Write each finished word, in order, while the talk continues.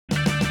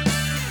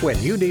When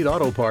you need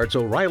auto parts,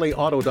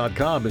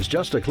 O'ReillyAuto.com is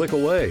just a click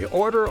away.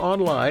 Order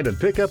online and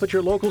pick up at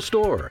your local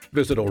store.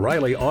 Visit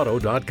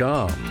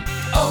O'ReillyAuto.com.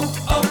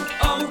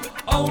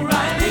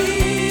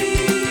 O'Reilly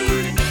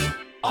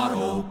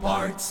Auto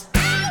Parts.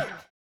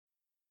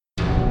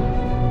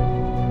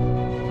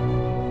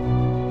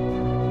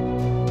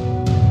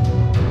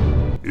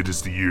 It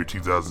is the year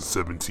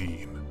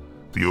 2017.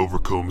 The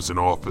Overcombe is in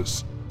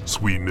office,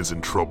 Sweden is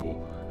in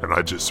trouble, and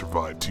I just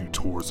survived 2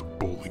 tours of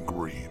Bowling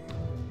Green.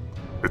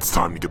 It's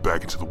time to get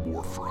back into the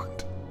war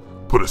front.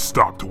 Put a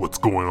stop to what's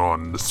going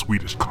on in the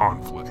Swedish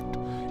conflict,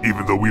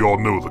 even though we all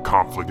know the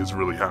conflict is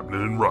really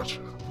happening in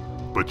Russia.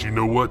 But you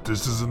know what?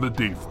 This isn't the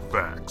day for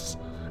facts.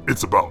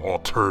 It's about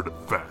alternative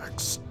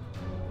facts.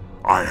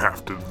 I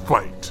have to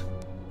fight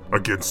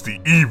against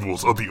the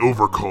evils of the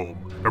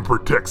Overcombe and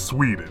protect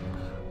Sweden,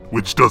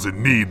 which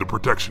doesn't need the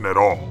protection at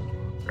all.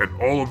 And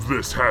all of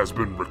this has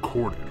been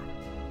recorded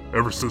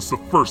ever since the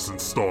first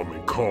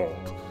installment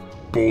called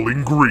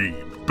Bowling Green,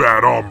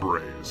 Bad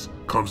Hombres.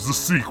 Comes the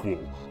sequel,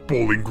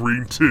 Bowling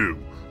Green 2,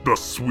 The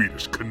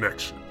Swedish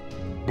Connection.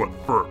 But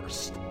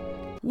first...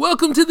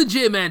 Welcome to the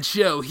J-Man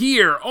Show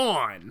here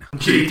on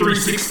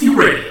J360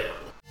 Radio.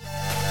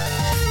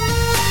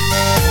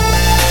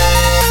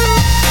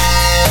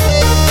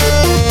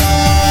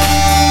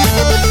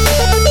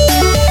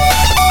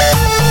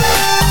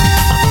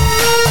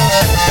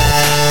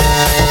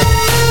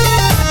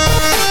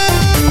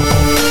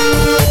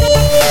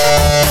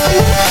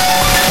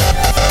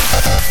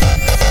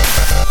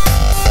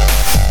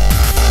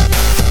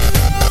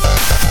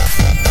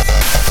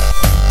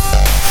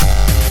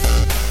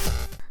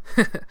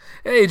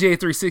 Hey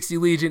J360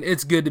 Legion,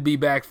 it's good to be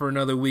back for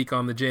another week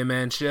on the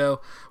J-Man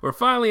Show. We're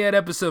finally at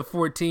episode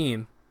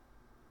 14.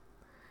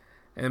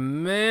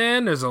 And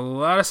man, there's a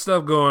lot of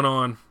stuff going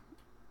on.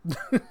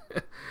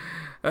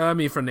 I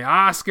mean, from the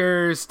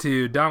Oscars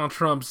to Donald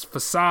Trump's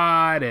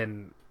facade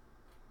and...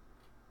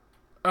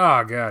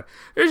 oh god,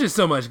 there's just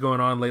so much going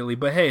on lately.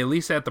 But hey, at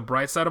least at the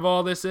bright side of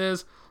all this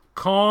is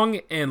Kong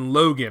and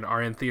Logan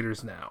are in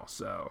theaters now,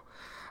 so...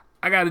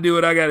 I gotta do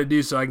what I gotta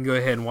do so I can go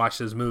ahead and watch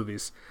those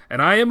movies.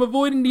 And I am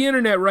avoiding the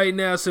internet right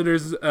now so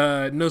there's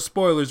no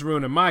spoilers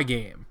ruining my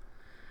game.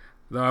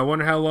 Though I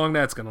wonder how long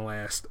that's gonna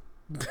last.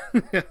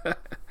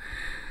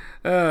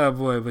 Oh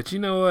boy, but you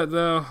know what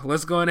though?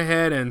 Let's go on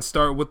ahead and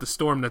start with the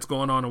storm that's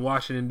going on in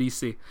Washington,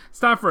 D.C. It's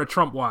time for a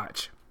Trump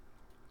watch.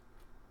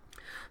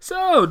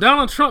 So,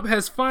 Donald Trump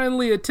has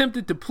finally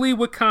attempted to plead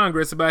with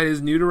Congress about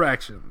his new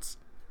directions.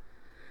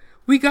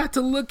 We got to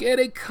look at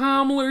a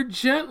calmer,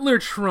 gentler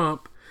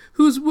Trump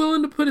who's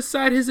willing to put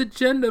aside his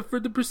agenda for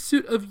the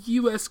pursuit of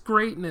U.S.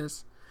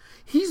 greatness.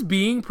 He's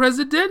being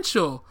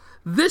presidential.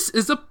 This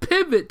is a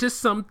pivot to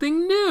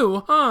something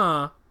new,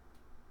 huh?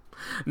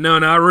 No,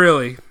 not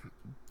really.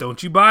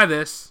 Don't you buy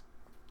this.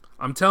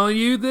 I'm telling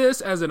you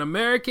this as an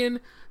American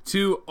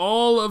to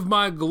all of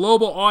my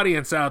global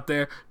audience out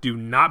there. Do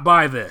not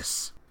buy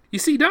this. You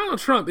see, Donald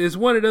Trump is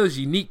one of those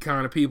unique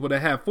kind of people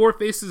that have 4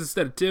 faces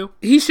instead of 2.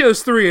 He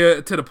shows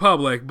 3 to the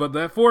public, but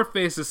that 4th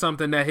face is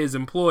something that his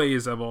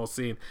employees have all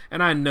seen,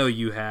 and I know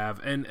you have,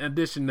 in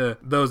addition to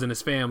those in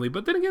his family.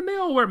 But then again, they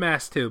all wear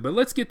masks too. But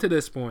let's get to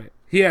this point.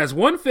 He has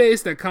one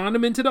face that conned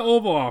him into the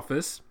Oval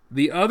Office,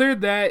 the other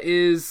that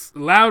is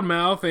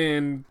loudmouth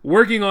and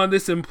working on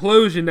this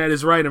implosion that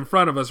is right in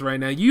front of us right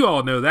now. You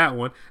all know that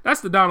one.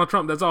 That's the Donald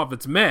Trump that's off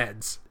its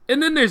meds.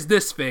 And then there's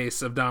this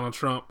face of Donald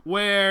Trump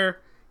where...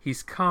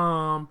 he's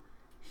calm,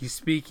 he's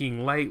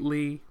speaking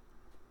lightly,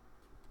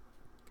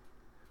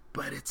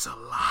 but it's a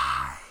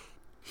lie.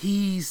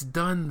 He's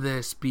done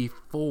this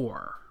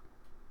before.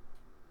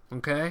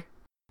 Okay?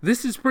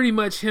 This is pretty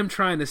much him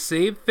trying to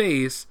save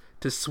face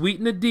to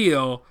sweeten the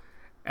deal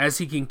as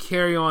he can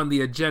carry on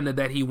the agenda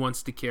that he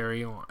wants to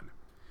carry on.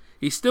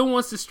 He still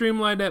wants to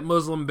streamline that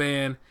Muslim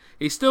ban.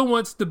 He still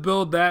wants to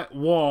build that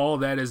wall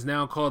that is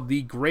now called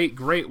the Great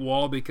Great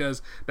Wall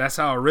because that's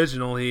how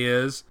original he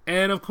is.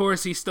 And of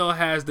course, he still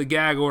has the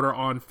gag order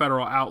on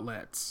federal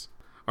outlets.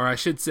 Or I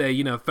should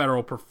say,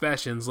 federal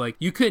professions. Like,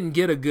 you couldn't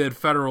get a good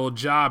federal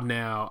job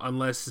now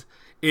unless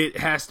it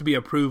has to be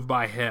approved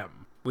by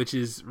him, which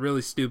is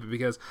really stupid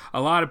because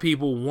a lot of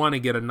people want to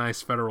get a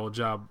nice federal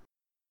job.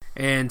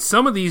 And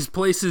some of these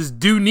places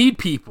do need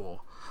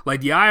people.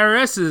 Like the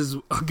IRS is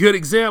a good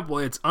example.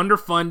 It's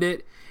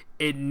underfunded.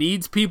 It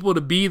needs people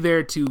to be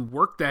there to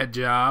work that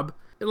job.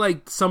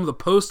 Like some of the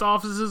post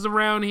offices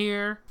around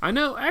here. I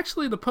know,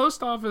 actually, the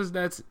post office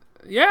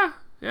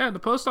the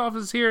post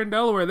office here in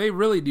Delaware, they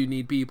really do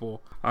need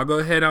people. I'll go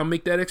ahead and I'll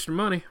make that extra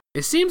money.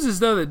 It seems as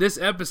though that this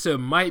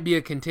episode might be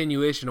a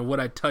continuation of what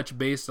I touched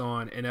base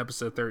on in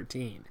episode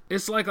 13.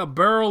 It's like a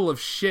barrel of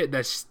shit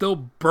that's still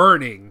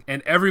burning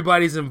and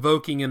everybody's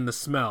invoking in the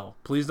smell.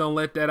 Please don't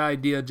let that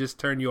idea just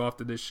turn you off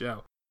to this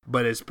show.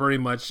 But it's pretty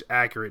much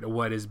accurate to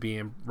what is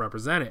being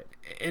represented.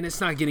 And it's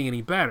not getting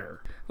any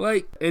better.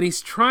 And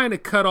he's trying to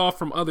cut off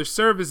from other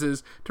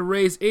services to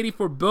raise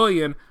 $84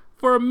 billion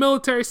for a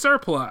military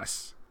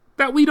surplus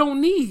that we don't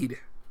need.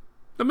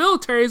 The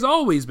military has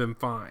always been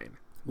fine.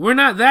 We're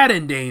not that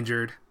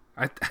endangered.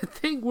 I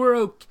think we're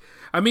okay.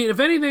 I mean, if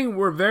anything,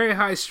 we're very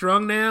high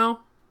strung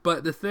now.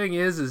 But the thing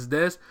is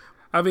this.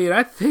 I mean,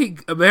 I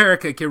think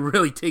America can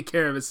really take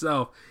care of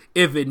itself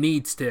if it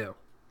needs to.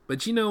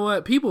 But you know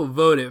what? People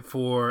voted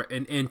for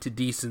an end to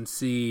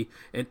decency,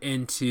 an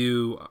end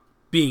to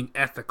being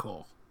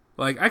ethical.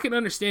 Like, I can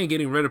understand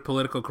getting rid of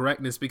political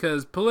correctness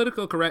because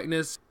political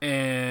correctness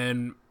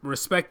and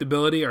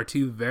respectability are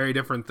two very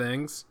different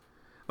things.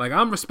 Like,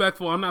 I'm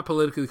respectful. I'm not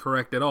politically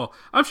correct at all.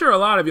 I'm sure a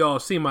lot of y'all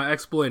have seen my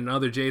exploit in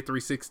other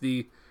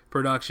J360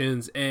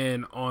 productions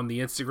and on the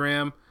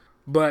Instagram.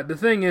 But the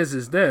thing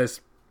is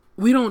this.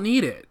 We don't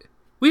need it.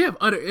 We have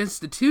other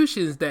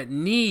institutions that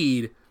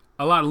need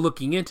a lot of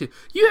looking into.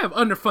 You have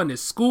underfunded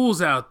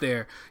schools out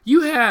there.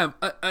 You have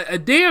a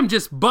dam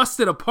just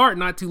busted apart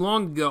not too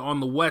long ago on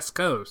the West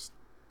Coast.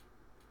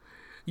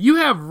 You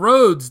have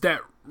roads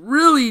that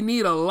really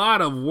need a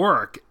lot of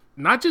work,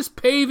 not just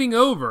paving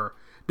over.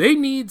 They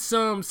need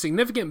some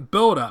significant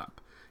build-up.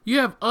 You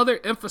have other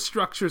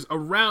infrastructures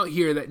around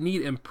here that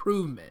need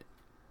improvement.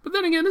 But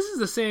then again, this is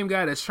the same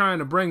guy that's trying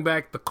to bring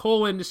back the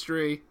coal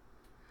industry,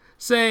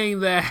 saying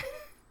that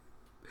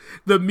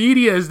the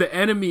media is the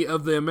enemy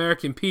of the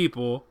American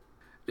people,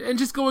 and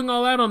just going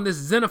all out on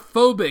this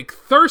xenophobic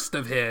thirst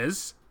of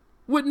his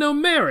with no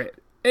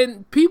merit.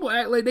 And people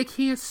act like they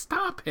can't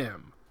stop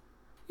him.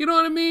 You know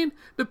what I mean?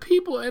 The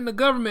people and the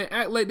government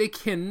act like they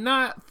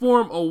cannot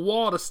form a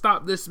wall to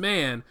stop this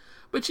man.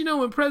 But you know,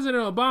 when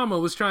President Obama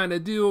was trying to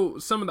do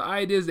some of the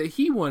ideas that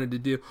he wanted to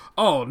do,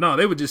 oh no,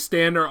 they would just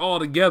stand there all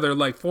together,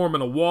 like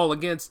forming a wall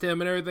against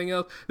him and everything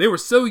else. They were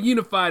so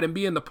unified and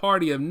being the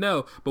party of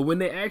no. But when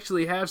they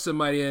actually have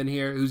somebody in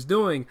here who's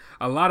doing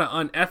a lot of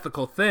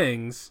unethical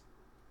things,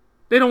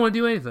 they don't want to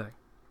do anything.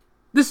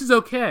 This is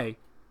okay.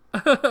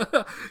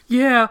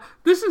 Yeah,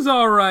 this is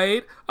all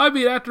right. I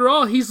mean, after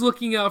all, he's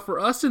looking out for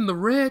us and the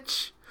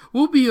rich.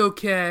 We'll be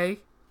okay.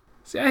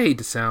 See, I hate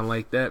to sound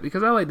like that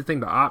because I like to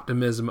think the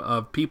optimism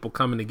of people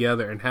coming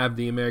together and have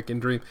the American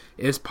dream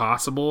is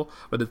possible.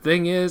 But the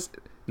thing is,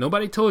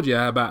 nobody told you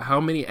about how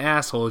many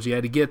assholes you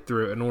had to get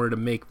through in order to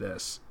make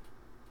this.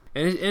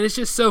 And it's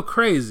just so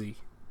crazy,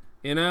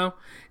 you know?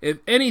 If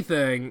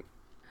anything,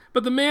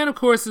 but the man, of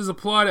course, is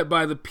applauded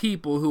by the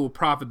people who will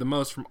profit the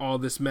most from all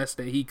this mess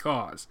that he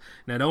caused.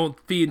 Now, don't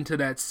feed into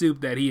that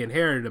soup that he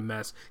inherited a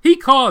mess. He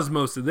caused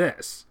most of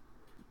this.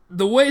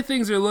 The way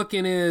things are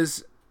looking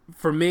is,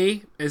 for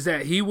me, is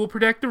that he will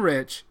protect the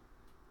rich,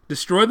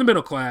 destroy the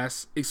middle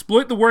class,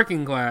 exploit the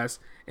working class,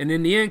 and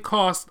in the end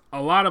cost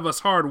a lot of us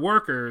hard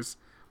workers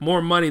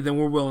more money than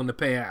we're willing to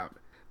pay out.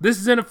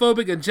 This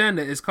xenophobic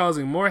agenda is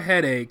causing more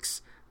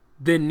headaches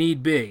than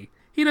need be.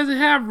 He doesn't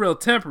have real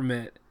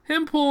temperament.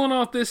 Him pulling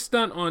off this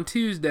stunt on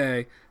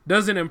Tuesday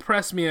doesn't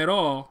impress me at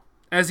all,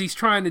 as he's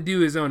trying to do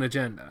his own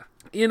agenda.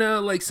 You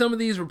know, like some of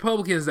these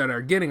Republicans that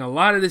are getting a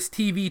lot of this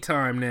TV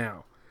time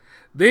now,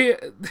 they're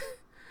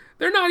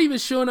not even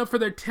showing up for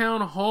their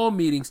town hall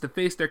meetings to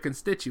face their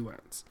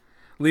constituents.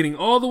 Leading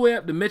all the way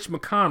up to Mitch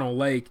McConnell.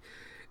 Like,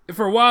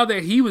 for a while there,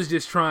 he was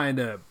just trying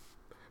to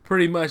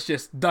pretty much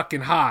just duck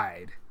and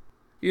hide.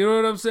 You know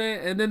what I'm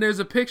saying? And then there's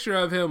a picture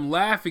of him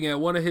laughing at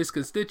one of his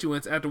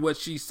constituents after what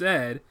she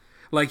said.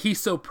 Like, he's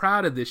so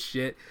proud of this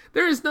shit.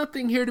 There is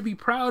nothing here to be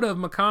proud of,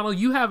 McConnell.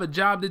 You have a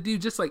job to do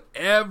just like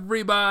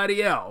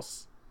everybody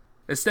else.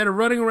 Instead of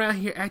running around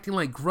here acting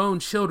like grown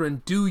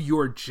children, do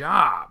your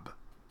job.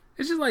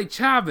 It's just like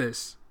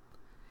Chavez.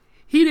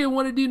 He didn't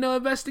want to do no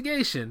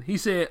investigation. He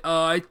said,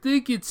 I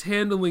think it's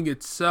handling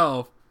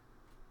itself.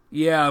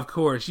 Yeah, of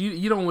course.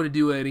 You don't want to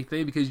do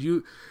anything because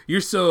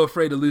you're so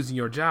afraid of losing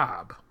your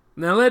job.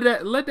 Now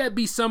let that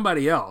be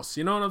somebody else.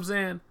 You know what I'm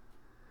saying?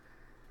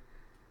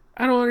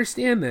 I don't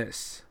understand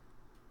this.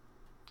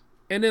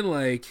 And then,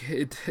 like,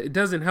 it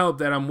doesn't help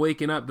that I'm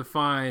waking up to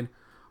find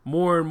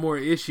more and more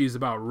issues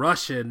about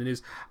Russia in the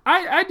news.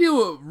 I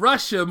deal with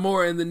Russia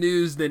more in the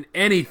news than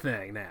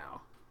anything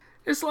now.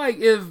 It's like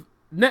if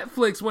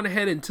Netflix went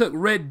ahead and took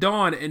Red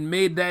Dawn and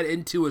made that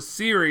into a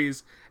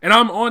series, and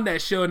I'm on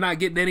that show and not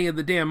getting any of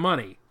the damn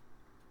money.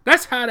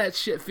 That's how that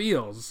shit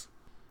feels.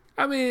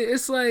 I mean,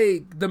 it's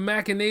like the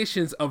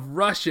machinations of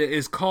Russia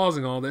is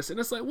causing all this, and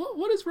it's like,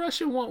 what does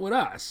Russia want with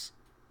us?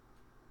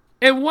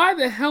 And why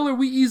the hell are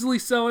we easily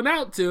selling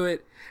out to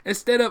it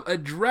instead of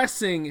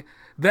addressing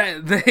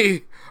that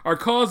they are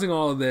causing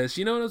all of this?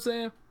 You know what I'm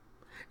saying?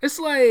 It's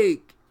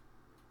like,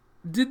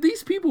 did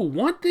these people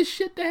want this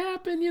shit to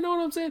happen? You know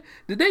what I'm saying?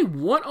 Did they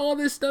want all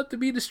this stuff to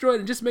be destroyed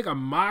and just make a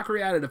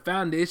mockery out of the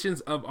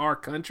foundations of our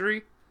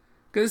country?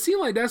 Because it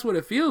seems like that's what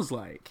it feels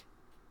like.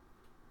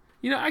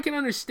 You know, I can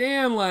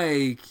understand,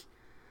 like,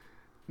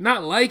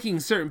 not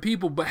liking certain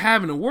people but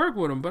having to work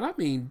with them. But I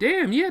mean,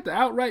 damn, you have to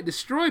outright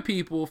destroy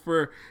people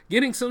for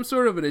getting some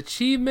sort of an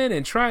achievement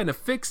and trying to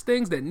fix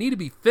things that need to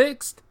be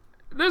fixed.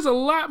 There's a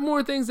lot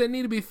more things that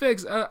need to be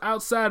fixed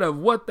outside of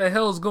what the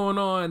hell's going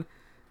on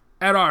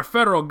at our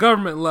federal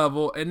government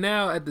level. And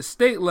now at the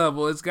state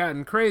level, it's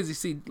gotten crazy.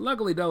 See,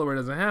 luckily Delaware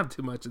doesn't have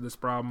too much of this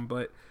problem,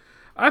 but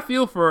I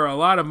feel for a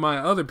lot of my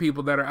other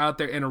people that are out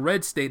there in a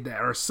red state that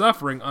are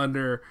suffering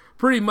under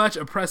pretty much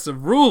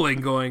oppressive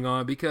ruling going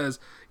on because,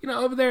 you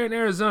know, over there in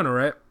Arizona,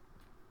 right?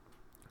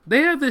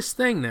 They have this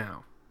thing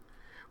now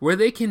where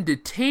they can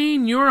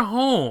detain your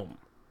home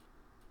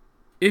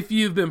if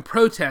you've been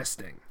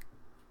protesting.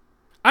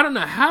 I don't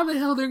know how the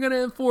hell they're going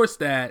to enforce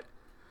that,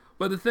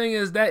 but the thing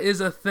is, that is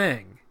a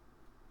thing.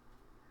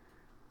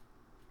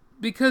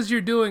 Because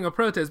you're doing a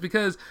protest,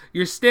 because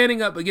you're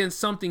standing up against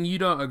something you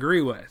don't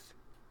agree with.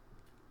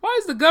 Why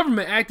is the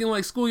government acting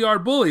like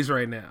schoolyard bullies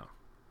right now?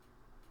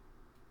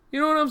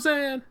 You know what I'm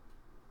saying?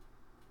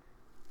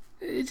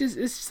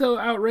 It's so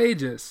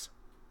outrageous.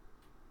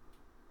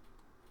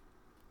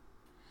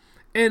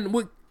 And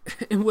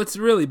what's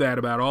really bad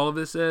about all of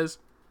this is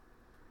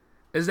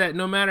that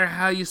no matter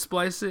how you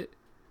splice it,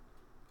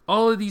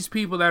 all of these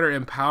people that are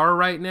in power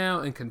right now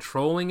and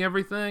controlling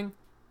everything,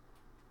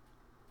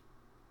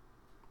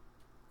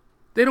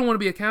 they don't want to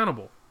be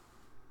accountable.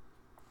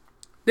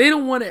 They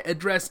don't want to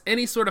address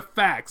any sort of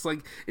facts. Like,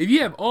 if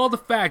you have all the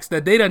facts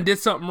that they done did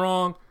something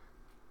wrong,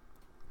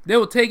 they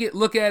will take it,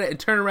 look at it, and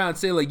turn around and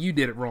say, like, you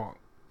did it wrong.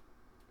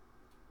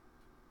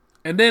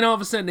 And then all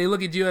of a sudden they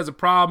look at you as a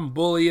problem,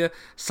 bully you,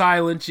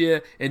 silence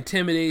you,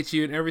 intimidate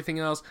you, and everything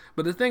else.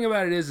 But the thing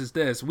about it is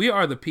this. We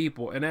are the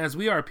people. And as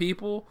we are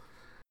people,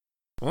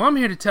 well, I'm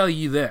here to tell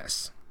you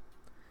this.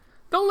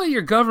 Don't let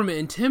your government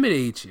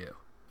intimidate you.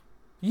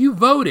 You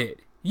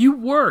voted. You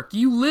work.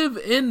 You live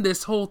in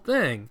this whole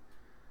thing.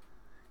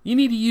 You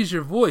need to use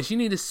your voice. You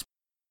need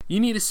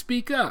to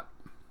speak up.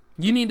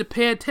 You need to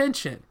pay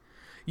attention.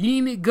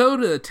 You need to go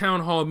to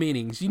town hall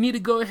meetings. You need to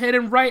go ahead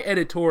and write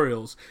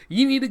editorials.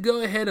 You need to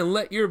go ahead and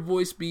let your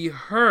voice be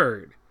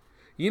heard.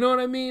 You know what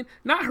I mean?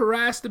 Not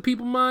harass the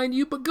people behind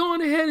you, but go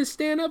on ahead and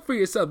stand up for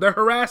yourself. They're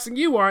harassing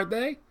you, aren't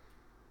they?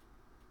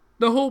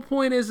 The whole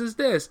point is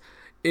this.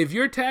 If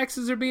your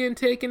taxes are being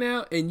taken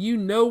out and you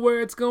know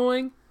where it's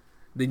going,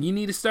 then you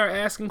need to start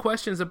asking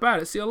questions about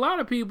it. See, that's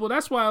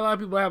why a lot of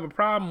people have a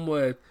problem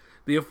with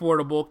the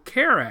Affordable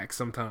Care Act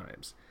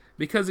sometimes,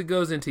 because it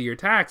goes into your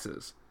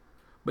taxes.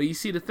 But you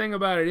see, the thing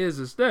about it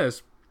is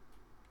this.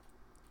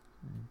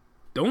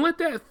 Don't let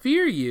that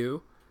fear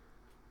you.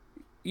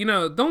 You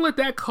know, don't let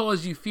that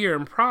cause you fear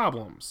and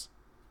problems.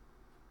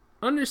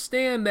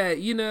 Understand that,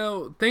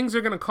 things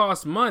are going to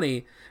cost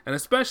money, and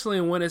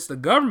especially when it's the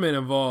government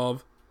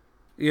involved,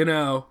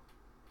 your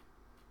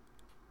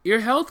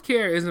health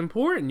care is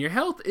important. Your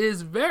health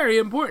is very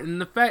important.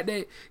 And the fact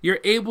that you're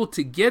able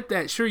to get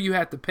that, sure, you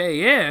have to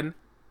pay in,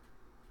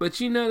 but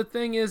the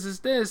thing is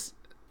this,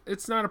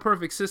 it's not a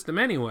perfect system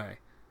anyway.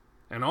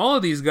 And all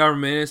of these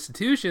government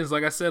institutions,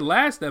 like I said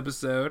last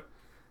episode,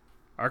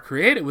 are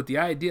created with the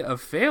idea of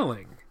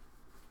failing,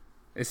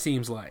 it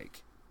seems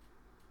like.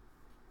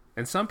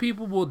 And some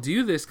people will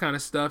do this kind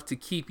of stuff to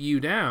keep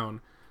you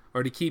down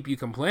or to keep you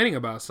complaining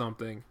about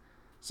something.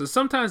 So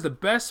sometimes the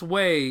best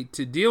way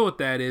to deal with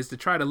that is to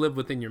try to live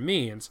within your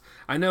means.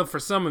 I know for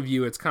some of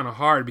you it's kind of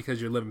hard because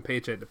you're living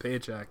paycheck to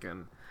paycheck,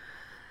 and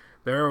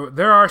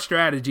there are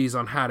strategies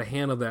on how to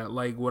handle that.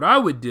 Like what I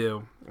would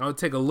do, I would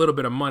take a little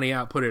bit of money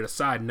out, put it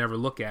aside, and never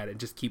look at it.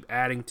 Just keep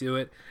adding to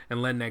it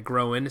and letting that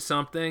grow into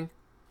something.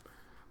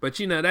 But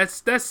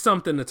that's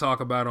something to talk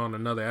about on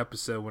another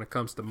episode when it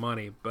comes to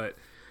money. But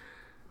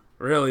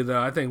really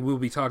though, I think we'll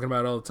be talking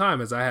about it all the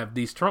time as I have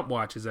these Trump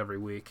watches every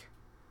week.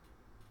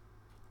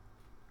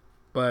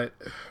 But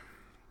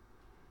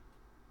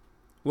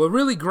what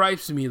really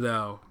gripes me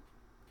though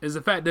is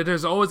the fact that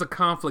there's always a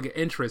conflict of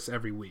interest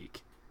every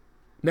week.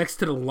 Next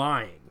to the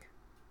lying.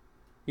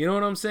 You know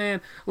what I'm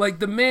saying? Like,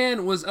 the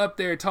man was up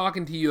there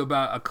talking to you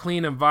about a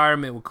clean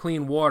environment with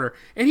clean water,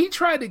 and he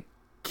tried to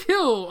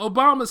kill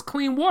Obama's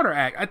Clean Water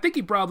Act. I think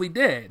he probably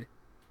did.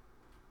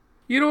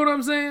 You know what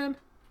I'm saying?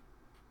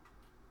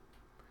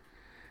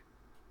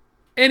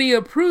 And he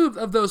approved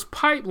of those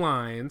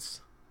pipelines,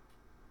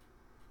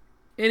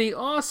 and he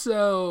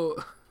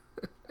also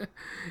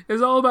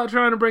is all about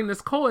trying to bring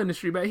this coal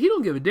industry back. He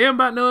don't give a damn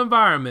about no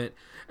environment.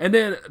 And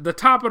then, to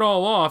top it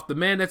all off, the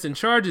man that's in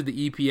charge of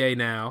the EPA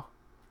now,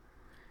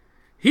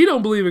 he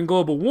don't believe in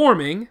global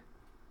warming,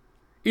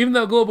 even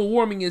though global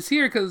warming is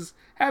here, because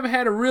haven't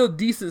had a real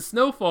decent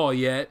snowfall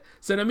yet,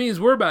 so that means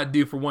we're about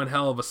due for one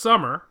hell of a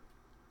summer.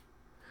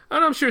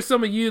 And I'm sure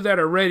some of you that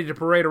are ready to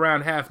parade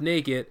around half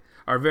naked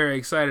are very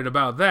excited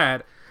about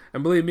that.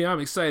 And believe me, I'm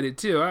excited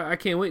too. I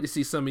can't wait to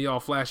see some of y'all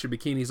flash your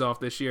bikinis off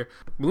this year.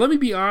 But let me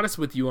be honest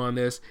with you on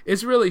this.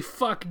 It's really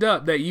fucked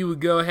up that you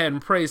would go ahead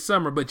and praise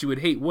summer, but you would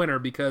hate winter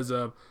because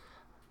of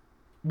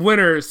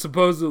winter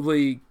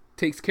supposedly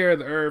takes care of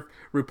the earth,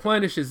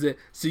 replenishes it,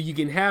 so you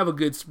can have a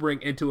good spring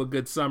into a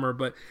good summer.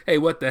 But hey,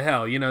 what the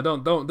hell?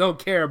 Don't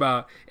care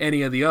about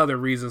any of the other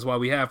reasons why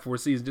we have 4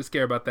 seasons. Just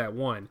care about that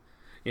one.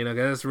 Because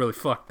that's really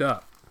fucked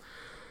up.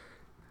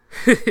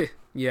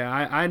 Yeah,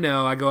 I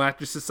know. I go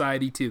after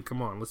society too.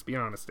 Come on, let's be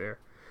honest there.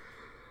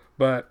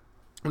 But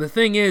the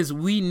thing is,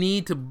 we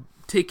need to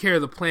take care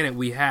of the planet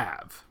we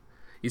have.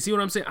 You see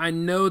what I'm saying? I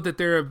know that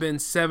there have been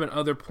 7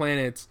 other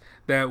planets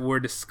that were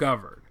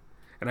discovered.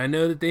 And I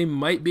know that they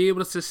might be able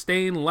to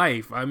sustain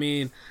life. I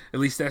mean, at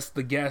least that's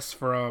the guess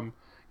from,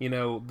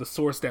 the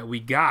source that we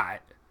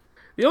got.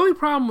 The only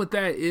problem with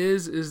that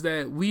is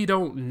that we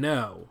don't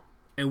know.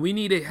 and we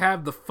need to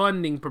have the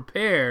funding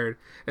prepared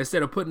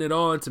instead of putting it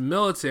all into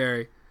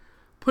military.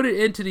 Put it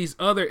into these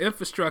other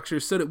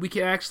infrastructures so that we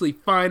can actually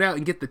find out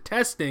and get the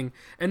testing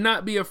and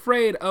not be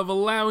afraid of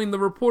allowing the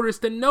reporters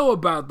to know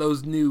about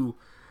those new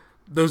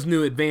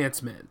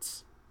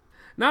advancements.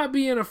 Not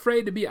being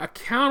afraid to be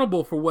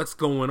accountable for what's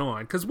going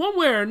on. Because one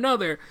way or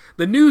another,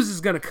 the news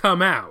is going to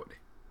come out.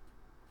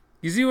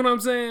 You see what I'm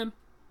saying?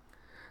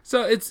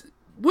 So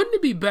wouldn't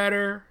it be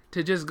better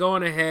to just go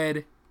on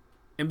ahead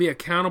and be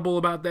accountable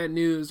about that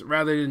news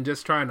rather than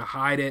just trying to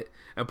hide it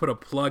and put a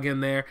plug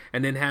in there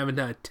and then having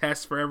to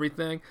test for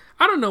everything?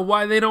 I don't know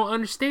why they don't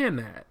understand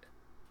that.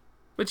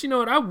 But you know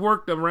what? I've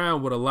worked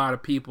around with a lot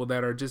of people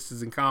that are just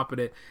as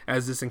incompetent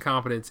as this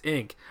Incompetence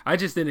Inc. I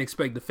just didn't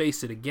expect to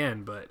face it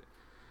again, but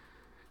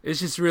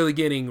it's just really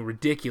getting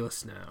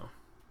ridiculous now.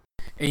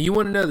 And you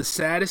want to know the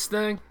saddest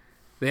thing?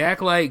 They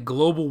act like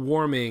global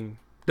warming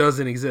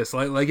doesn't exist,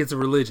 like it's a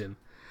religion.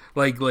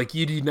 Like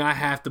you do not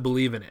have to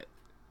believe in it.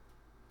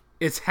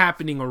 It's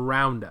happening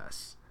around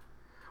us.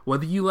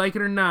 Whether you like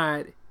it or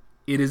not,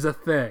 it is a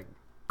thing.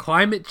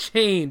 Climate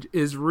change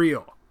is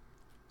real.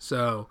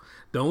 So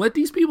don't let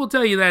these people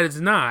tell you that it's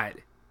not.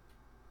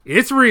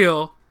 It's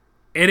real,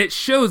 and it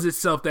shows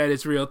itself that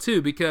it's real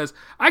too, because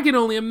I can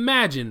only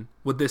imagine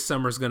what this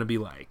summer's going to be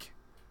like.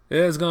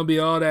 There's going to be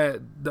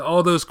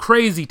all those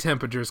crazy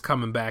temperatures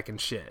coming back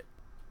and shit.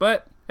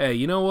 But hey,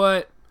 you know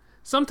what?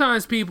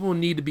 Sometimes people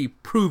need to be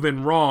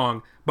proven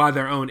wrong by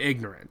their own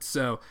ignorance.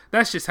 So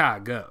that's just how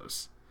it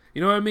goes.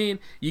 You know what I mean?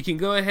 You can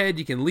go ahead,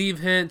 you can leave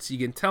hints, you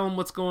can tell them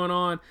what's going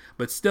on,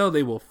 but still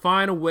they will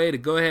find a way to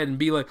go ahead and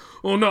be like,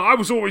 oh no, I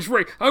was always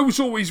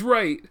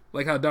right.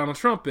 Like how Donald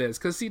Trump is.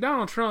 Because see,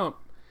 Donald Trump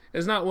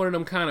is not one of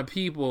them kind of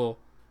people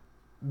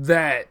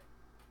that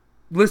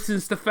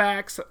listens to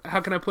facts. How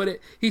can I put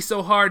it? He's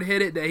so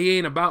hard-headed that he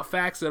ain't about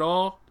facts at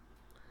all.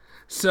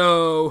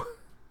 So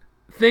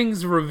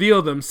things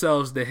reveal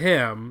themselves to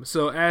him.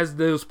 So as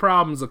those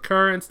problems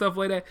occur and stuff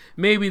like that,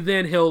 maybe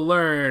then he'll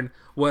learn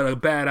what a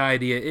bad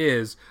idea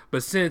is.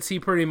 But since he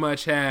pretty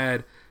much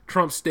had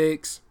Trump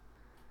Steaks,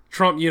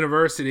 Trump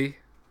University,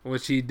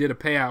 which he did a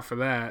payout for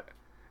that,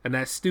 and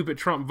that stupid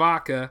Trump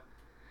vodka,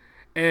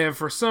 and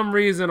for some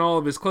reason all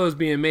of his clothes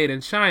being made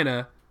in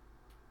China,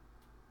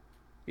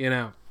 you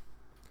know,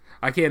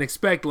 I can't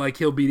expect like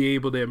he'll be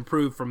able to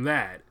improve from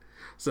that.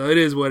 So it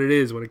is what it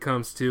is when it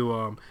comes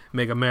to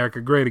make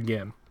America great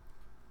again.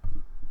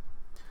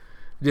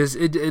 Just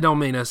it don't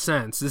make no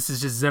sense. This is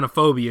just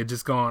xenophobia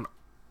just gone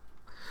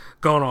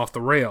off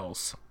the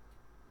rails.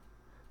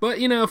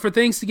 But you know, for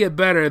things to get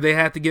better, they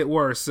have to get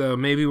worse. So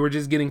maybe we're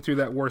just getting through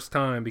that worst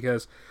time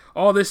because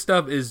all this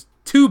stuff is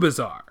too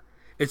bizarre.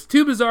 It's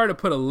too bizarre to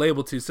put a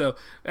label to. So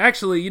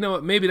actually, you know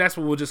what? Maybe that's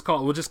what we'll just call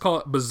it. We'll just call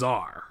it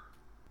bizarre.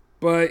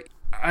 But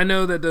I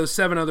know that those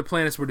 7 other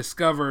planets were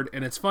discovered,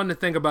 and it's fun to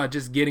think about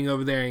just getting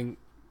over there and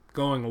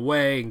going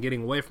away and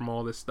getting away from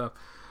all this stuff.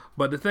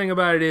 But the thing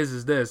about it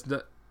is this.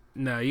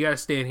 No, you got to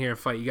stay in here and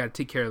fight. You got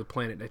to take care of the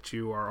planet that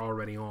you are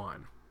already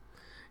on.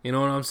 You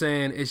know what I'm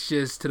saying? It's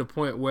just to the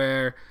point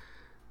where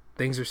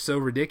things are so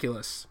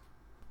ridiculous,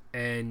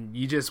 and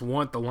you just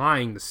want the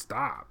lying to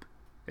stop.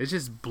 It's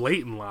just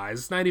blatant lies.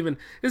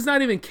 It's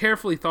not even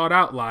carefully thought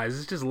out lies.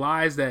 It's just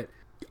lies that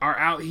are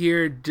out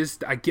here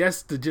just, I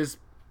guess, to just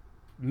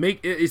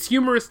make it's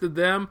humorous to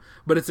them,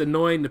 but it's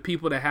annoying to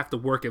people that have to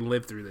work and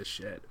live through this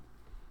shit.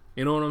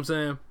 You know what I'm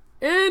saying?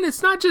 And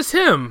it's not just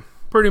him,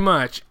 pretty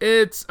much.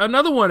 It's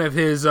another one of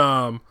his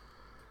what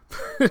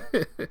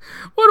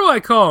do I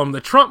call them? The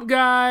Trump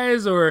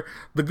guys or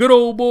the good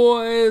old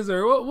boys,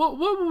 or what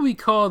would we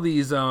call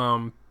these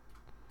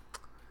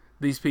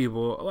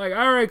people? Like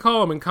I already call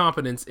them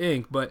Incompetence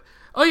Inc., but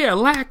oh yeah,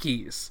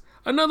 lackeys.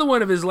 Another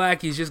one of his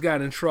lackeys just got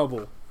in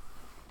trouble.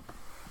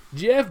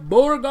 Jeff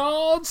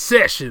Beauregard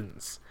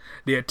Sessions,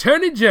 the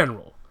Attorney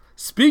General,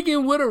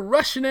 speaking with a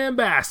Russian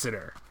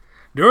ambassador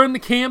during the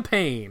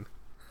campaign.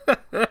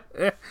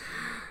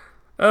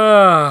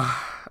 Oh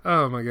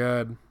my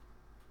God.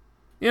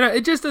 You know,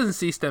 it just doesn't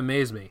cease to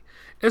amaze me.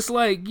 It's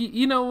like,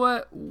 you know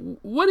what?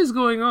 What is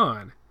going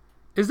on?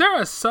 Is there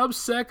a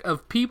subsect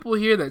of people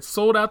here that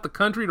sold out the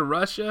country to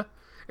Russia?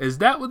 Is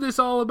that what this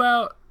all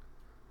about?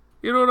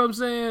 You know what I'm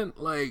saying?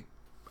 Like,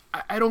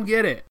 I don't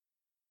get it.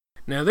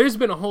 Now, there's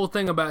been a whole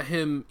thing about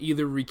him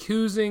either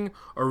recusing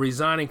or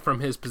resigning from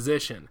his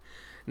position.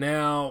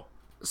 Now,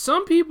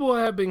 some people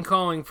have been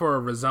calling for a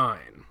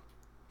resign.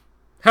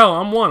 Hell,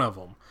 I'm one of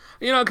them.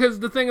 You know, because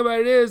the thing about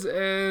it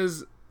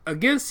is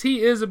against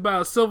he is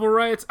about civil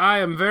rights, I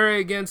am very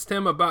against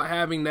him about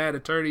having that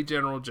attorney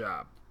general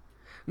job.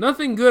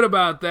 Nothing good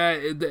about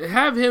that.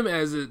 Have him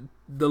as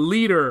the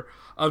leader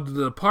of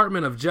the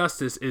Department of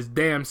Justice is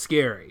damn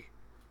scary.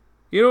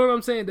 You know what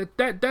I'm saying?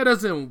 That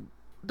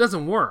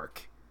doesn't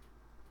work.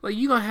 Like,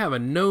 you're going to have a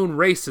known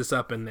racist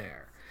up in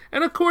there.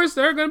 And, of course,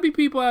 there are going to be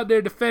people out there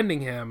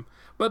defending him,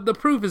 but the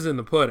proof is in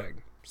the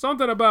pudding.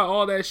 Something about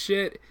all that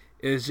shit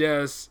is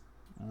just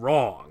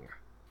wrong.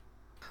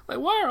 Like,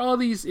 why are all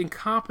these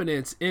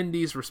incompetents in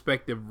these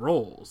respective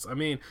roles? I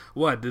mean,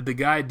 what, did the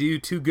guy do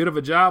too good of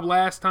a job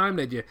last time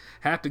that you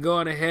have to go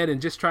on ahead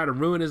and just try to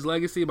ruin his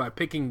legacy by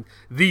picking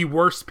the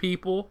worst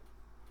people?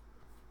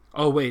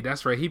 Oh, wait,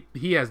 that's right.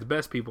 He has the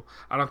best people.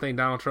 I don't think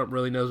Donald Trump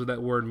really knows what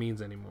that word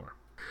means anymore.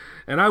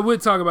 And I would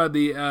talk about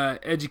the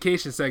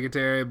education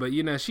secretary, but,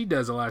 you know, she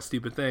does a lot of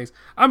stupid things.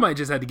 I might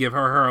just have to give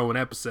her own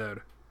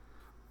episode.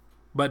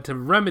 But to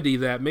remedy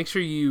that, make sure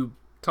you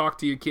talk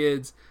to your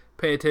kids,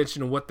 pay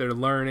attention to what they're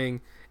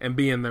learning, and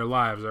be in their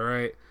lives, all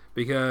right?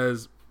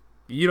 Because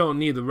you don't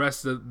need the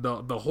rest of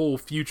the whole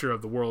future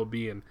of the world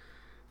being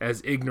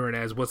as ignorant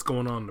as what's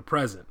going on in the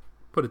present.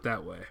 Put it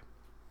that way.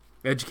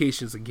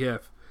 Education's a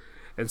gift.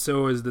 And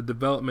so is the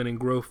development and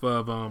growth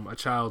of a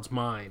child's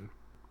mind.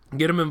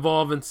 Get them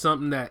involved in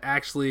something that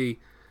actually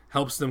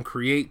helps them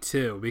create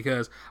too.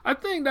 Because I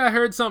think I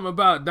heard something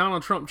about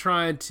Donald Trump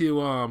trying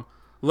to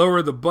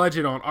lower the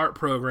budget on art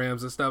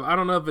programs and stuff. I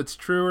don't know if it's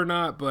true or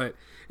not, but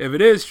if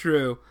it is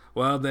true,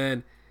 well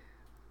then,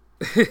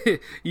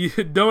 you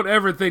don't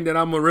ever think that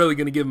I'm really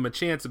going to give him a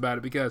chance about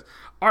it, because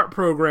art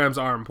programs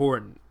are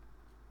important.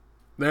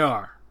 They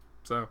are.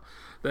 So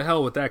the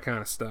hell with that kind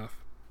of stuff.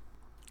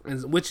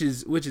 Which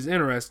is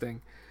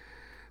interesting,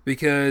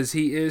 because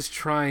he is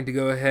trying to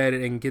go ahead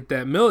and get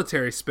that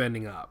military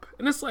spending up.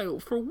 And it's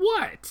like, for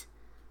what?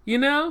 You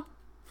know?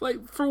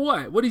 Like, for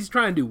what? What he's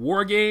trying to do?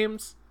 War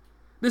games?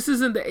 This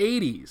isn't the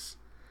 80s.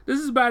 This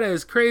is about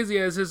as crazy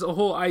as his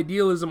whole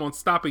idealism on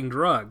stopping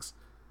drugs.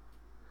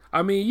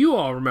 I mean, you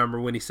all remember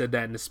when he said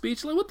that in the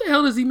speech. Like, what the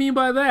hell does he mean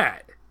by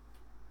that?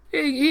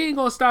 He ain't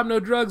gonna stop no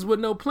drugs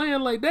with no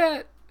plan like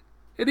that.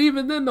 And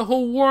even then, the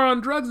whole war on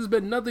drugs has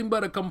been nothing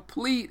but a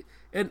complete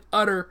and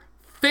utter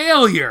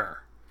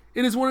failure.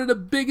 It is one of the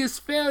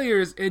biggest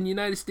failures in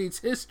United States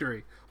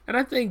history. And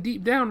I think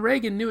deep down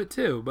Reagan knew it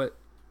too. But,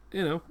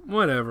 you know,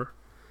 whatever.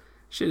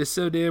 Shit is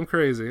so damn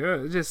crazy.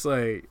 Just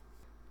like,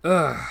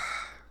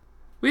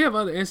 we have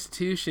other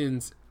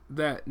institutions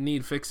that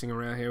need fixing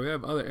around here. We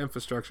have other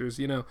infrastructures.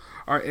 You know,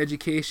 our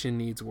education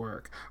needs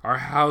work. Our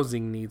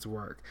housing needs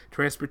work.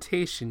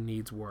 Transportation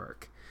needs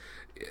work.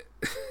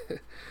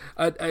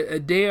 A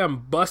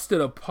dam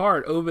busted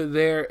apart over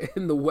there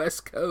in the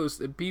West Coast,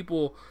 and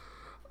people,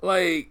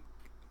 like,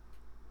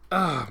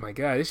 oh my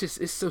God,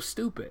 it's so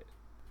stupid.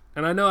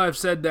 And I know I've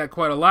said that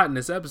quite a lot in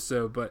this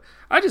episode, but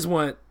I just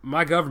want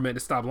my government to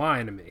stop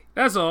lying to me.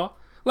 That's all.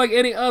 Like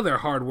any other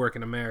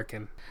hardworking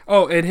American.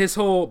 Oh, and his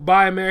whole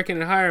buy American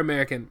and hire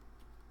American.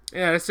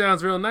 Yeah, that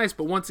sounds real nice,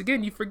 but once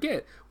again, you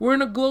forget, we're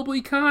in a global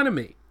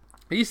economy.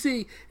 You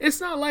see, it's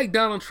not like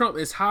Donald Trump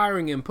is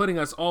hiring and putting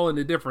us all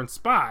into different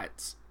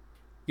spots.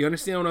 You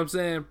understand what I'm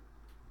saying?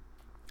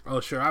 Oh,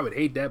 sure, I would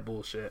hate that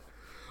bullshit.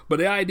 But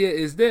the idea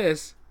is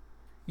this.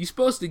 You're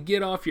supposed to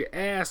get off your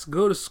ass,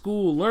 go to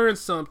school, learn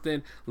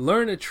something,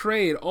 learn a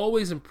trade,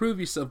 always improve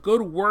yourself, go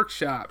to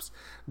workshops,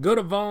 go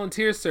to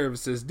volunteer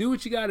services, do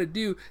what you got to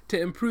do to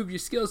improve your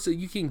skills so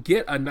you can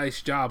get a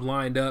nice job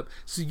lined up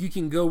so you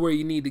can go where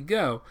you need to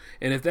go.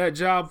 And if that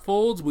job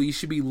folds, well, you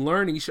should be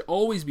learning. You should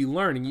always be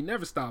learning. You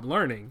never stop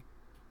learning.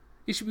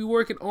 You should be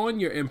working on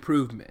your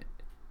improvement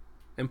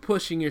and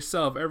pushing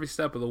yourself every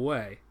step of the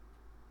way.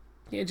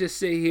 You can't just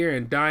sit here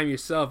and dime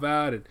yourself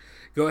out and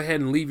go ahead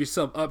and leave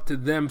yourself up to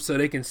them so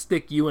they can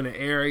stick you in an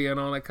area and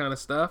all that kind of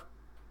stuff.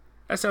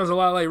 That sounds a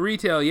lot like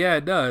retail. Yeah,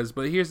 it does.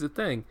 But here's the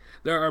thing.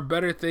 There are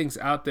better things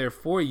out there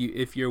for you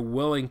if you're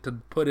willing to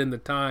put in the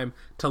time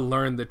to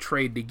learn the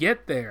trade to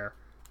get there.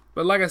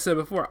 But like I said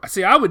before,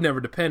 see, I would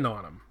never depend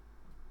on them.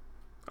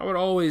 I would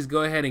always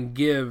go ahead and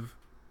give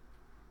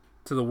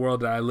to the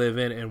world that I live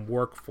in and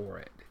work for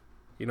it.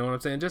 You know what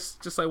I'm saying?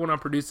 Just like when I'm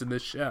producing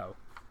this show.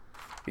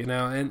 You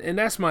know, and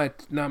that's my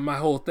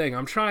whole thing.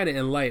 I'm trying to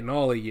enlighten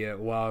all of you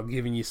while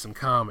giving you some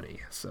comedy.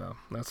 So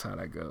that's how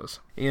that goes.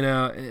 You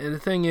know, and the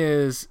thing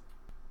is,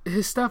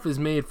 his stuff is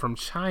made from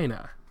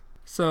China.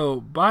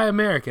 So buy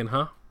American,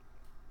 huh?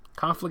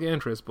 Conflict of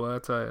interest, boy, I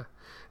tell you.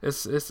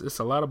 It's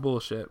a lot of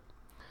bullshit.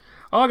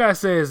 All I gotta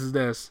say is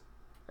this,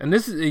 and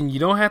you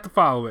don't have to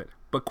follow it,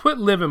 but quit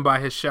living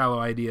by his shallow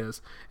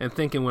ideas and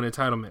thinking with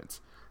entitlements.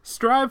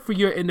 Strive for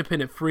your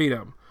independent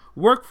freedom.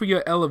 Work for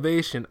your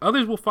elevation.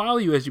 Others will follow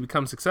you as you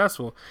become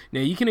successful. Now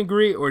you can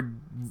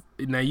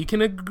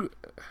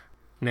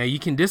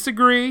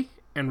disagree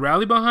and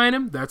rally behind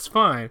him. That's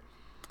fine.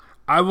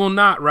 I will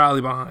not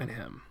rally behind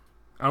him.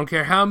 I don't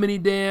care how many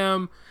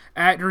damn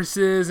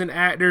actresses and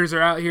actors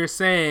are out here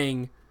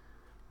saying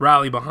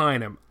rally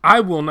behind him.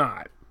 I will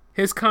not.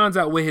 His cons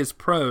outweigh his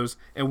pros,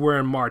 and we're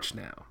in March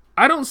now.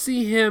 I don't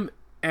see him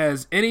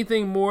as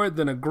anything more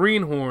than a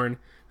greenhorn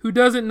who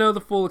doesn't know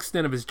the full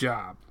extent of his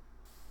job.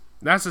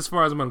 That's as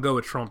far as I'm going to go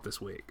with Trump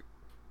this week.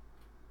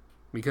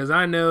 Because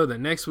I know that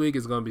next week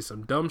is going to be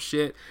some dumb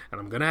shit,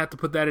 and I'm going to have to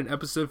put that in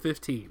episode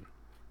 15.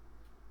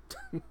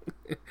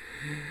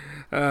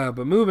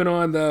 But moving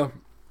on, though.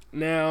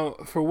 Now,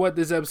 for what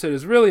this episode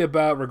is really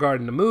about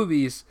regarding the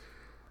movies,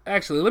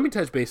 actually, let me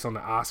touch base on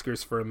the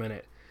Oscars for a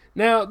minute.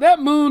 Now,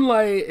 that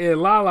Moonlight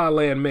and La La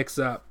Land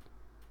mix-up,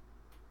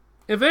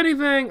 if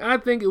anything, I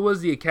think it was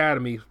the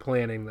Academy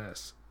planning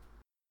this.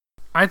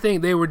 I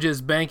think they were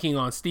just banking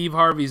on Steve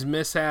Harvey's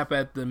mishap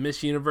at the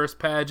Miss Universe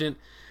pageant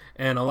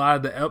and a lot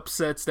of the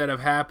upsets that have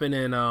happened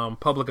in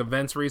public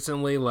events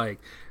recently, like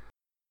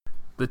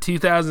the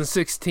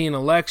 2016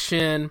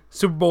 election,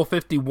 Super Bowl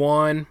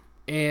 51,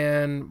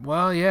 and,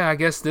 well, yeah, I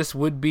guess this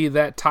would be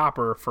that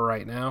topper for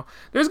right now.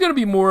 There's going to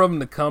be more of them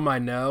to come, I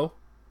know,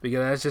 because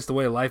that's just the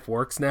way life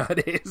works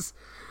nowadays.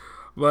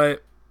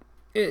 But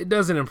it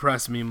doesn't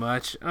impress me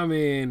much. I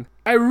mean,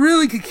 I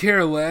really could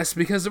care less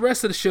because the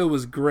rest of the show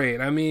was great.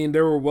 I mean,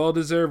 there were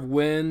well-deserved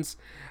wins.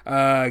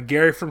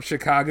 Gary from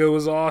Chicago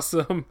was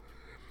awesome.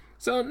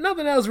 So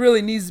nothing else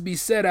really needs to be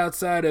said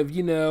outside of,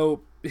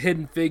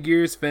 Hidden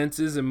Figures,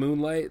 Fences, and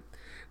Moonlight.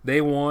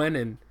 They won,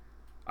 and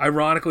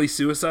ironically,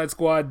 Suicide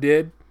Squad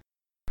did.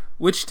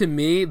 Which, to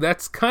me,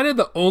 that's kind of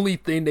the only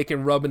thing they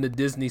can rub into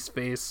Disney's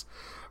face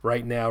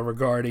right now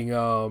regarding,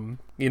 the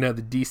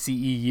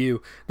DCEU.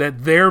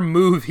 That their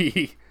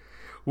movie,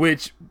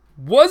 which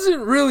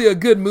wasn't really a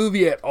good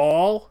movie at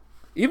all,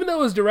 even though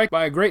it was directed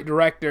by a great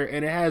director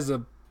and it has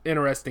an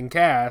interesting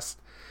cast,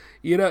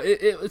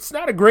 it's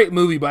not a great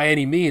movie by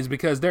any means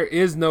because there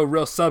is no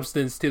real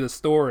substance to the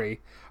story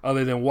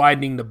other than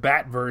widening the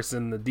Batverse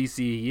in the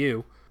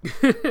DCEU.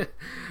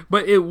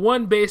 But it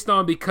won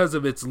because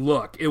of its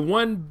look. It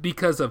won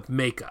because of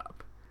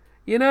makeup.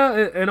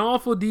 An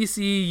awful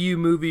DCEU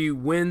movie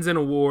wins an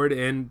award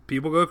and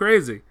people go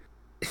crazy.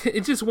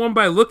 It just won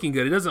by looking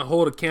good. It doesn't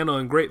hold a candle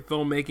in great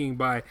filmmaking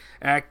by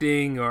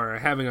acting or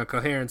having a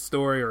coherent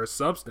story or a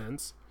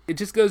substance. It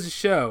just goes to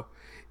show,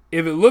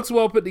 if it looks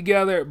well put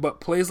together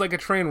but plays like a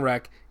train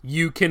wreck,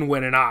 you can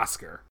win an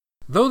Oscar.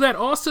 Though that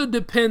also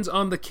depends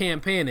on the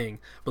campaigning.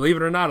 Believe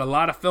it or not, a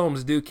lot of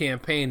films do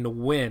campaign to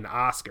win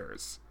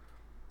Oscars.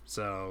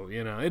 So,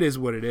 it is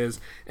what it is.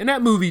 And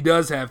that movie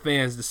does have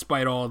fans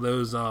despite all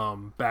those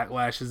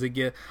backlashes it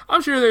gets.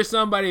 I'm sure there's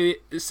somebody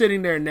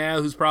sitting there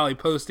now who's probably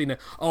posting,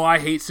 I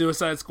hate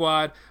Suicide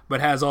Squad,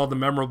 but has all the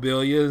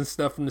memorabilia and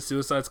stuff from the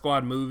Suicide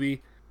Squad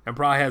movie and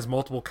probably has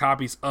multiple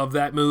copies of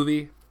that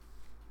movie.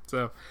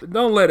 So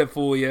don't let it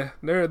fool you.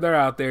 They're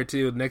out there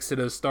too, next to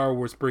those Star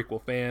Wars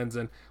prequel fans,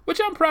 and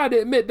which I'm proud to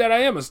admit that I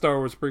am a Star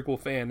Wars prequel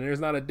fan, and there's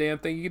not a damn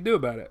thing you can do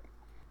about it.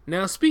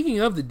 Now, speaking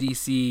of the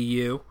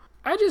DCEU,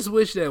 I just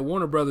wish that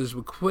Warner Brothers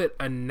would quit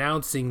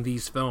announcing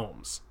these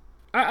films.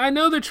 I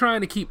know they're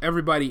trying to keep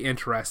everybody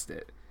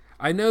interested.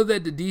 I know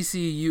that the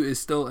DCEU is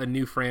still a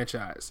new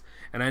franchise,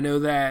 and I know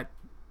that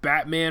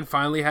Batman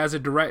finally has a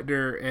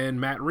director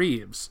in Matt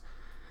Reeves.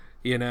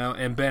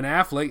 And Ben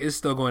Affleck is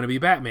still going to be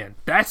Batman.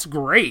 That's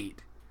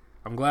great.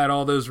 I'm glad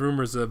all those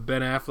rumors of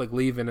Ben Affleck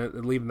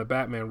leaving the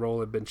Batman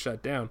role have been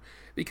shut down.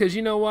 Because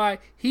you know why?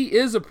 He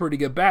is a pretty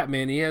good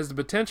Batman. He has the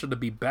potential to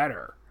be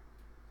better.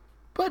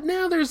 But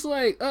now there's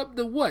up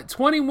to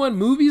 21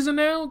 movies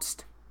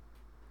announced?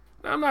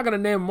 Now, I'm not going to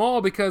name them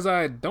all because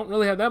I don't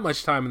really have that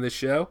much time in this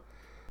show.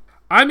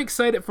 I'm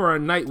excited for a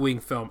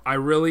Nightwing film. I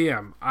really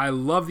am. I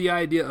love the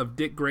idea of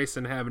Dick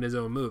Grayson having his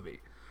own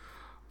movie.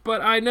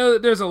 But I know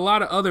that there's a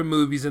lot of other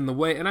movies in the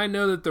way, and I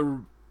know that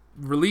the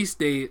release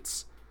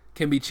dates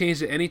can be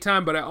changed at any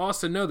time, but I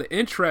also know the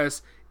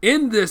interest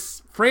in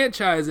this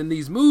franchise and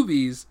these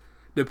movies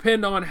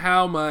depend on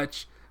how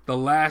much the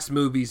last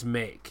movies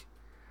make.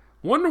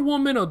 Wonder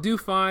Woman will do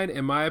fine,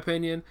 in my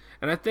opinion,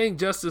 and I think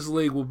Justice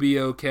League will be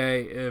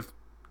okay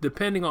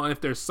depending on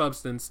if there's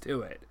substance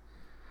to it.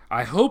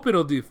 I hope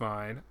it'll do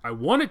fine. I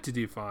want it to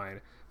do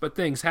fine, but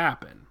things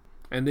happen.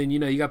 And then, you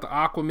got the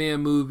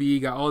Aquaman movie,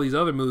 you got all these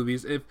other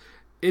movies. If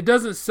it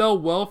doesn't sell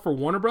well for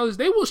Warner Brothers,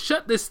 they will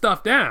shut this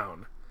stuff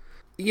down.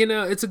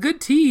 It's a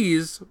good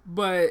tease,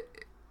 but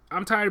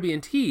I'm tired of being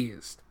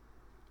teased.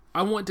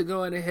 I want to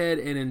go ahead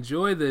and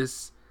enjoy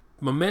this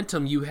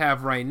momentum you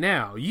have right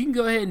now. You can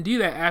go ahead and do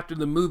that after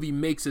the movie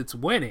makes its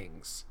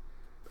winnings.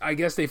 I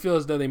guess they feel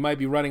as though they might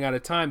be running out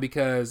of time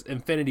because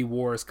Infinity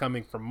War is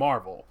coming from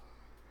Marvel.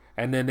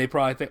 And then they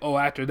probably think,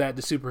 after that,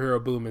 the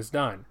superhero boom is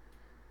done.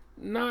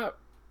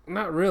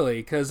 Not really,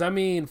 because,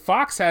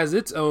 Fox has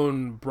its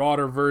own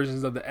broader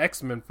versions of the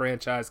X-Men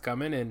franchise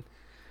coming, and,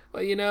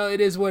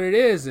 it is what it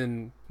is,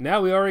 and now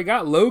we already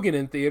got Logan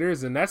in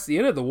theaters, and that's the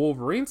end of the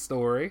Wolverine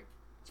story,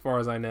 as far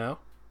as I know.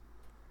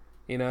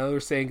 We're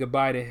saying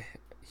goodbye to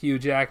Hugh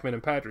Jackman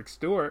and Patrick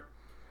Stewart,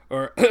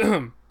 or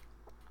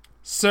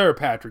Sir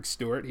Patrick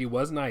Stewart. He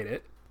was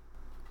knighted.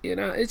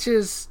 It's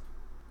just...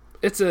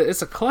 It's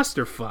a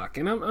clusterfuck,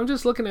 and I'm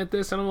just looking at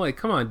this, and I'm like,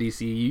 come on,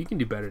 DC, you can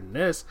do better than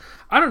this.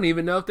 I don't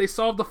even know if they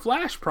solved the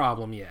Flash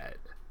problem yet.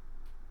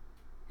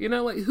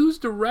 Who's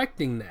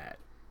directing that?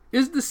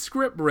 Is the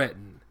script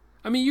written?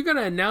 You're going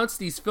to announce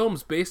these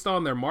films based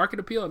on their market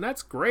appeal, and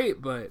that's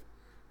great, but,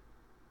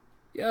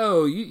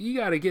 you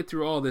got to get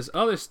through all this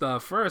other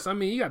stuff first.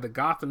 You got the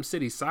Gotham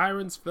City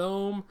Sirens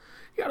film,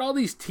 you got all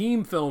these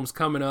team films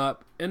coming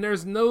up, and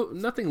there's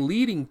nothing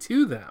leading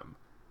to them.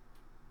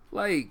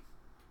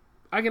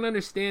 I can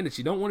understand that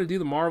you don't want to do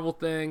the Marvel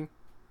thing.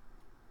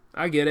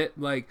 I get it.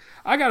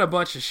 I got a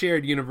bunch of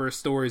shared universe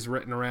stories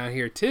written around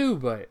here too,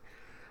 but,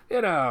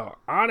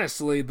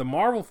 honestly, the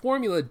Marvel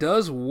formula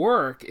does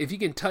work if you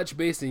can touch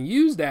base and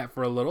use that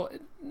for a little.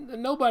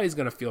 nobody's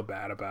going to feel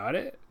bad about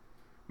it.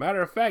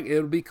 Matter of fact,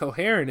 it'll be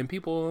coherent and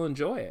people will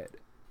enjoy it.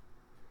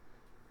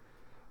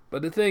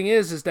 But the thing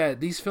is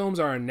that these films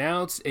are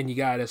announced and you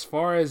got as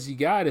far as you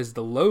got is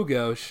the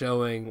logo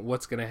showing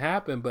what's going to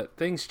happen, but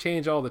things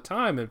change all the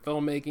time in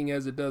filmmaking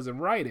as it does in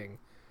writing.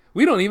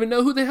 We don't even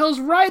know who the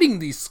hell's writing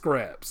these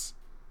scripts.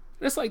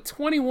 It's like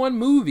 21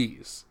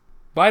 movies,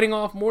 biting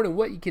off more than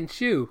what you can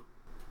chew.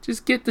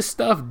 Just get the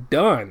stuff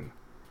done.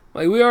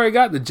 Like, we already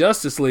got the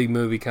Justice League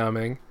movie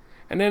coming,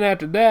 and then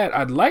after that,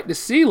 I'd like to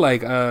see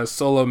like a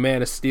Solo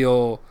Man of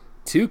Steel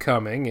 2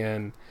 coming,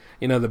 and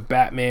the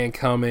Batman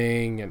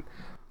coming, and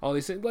all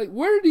these things. Like,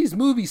 where do these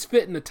movies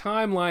fit in the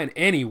timeline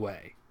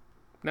anyway?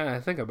 Now that I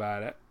think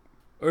about it.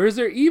 Or is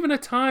there even a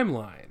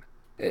timeline?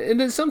 And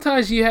then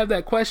sometimes you have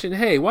that question,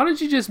 hey, why don't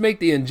you just make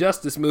the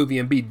Injustice movie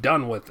and be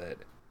done with it?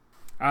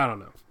 I don't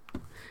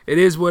know. It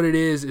is what it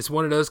is. It's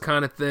one of those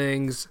kind of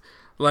things.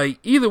 Like,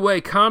 either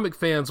way, comic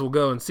fans will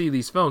go and see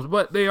these films,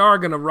 but they are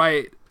going to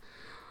write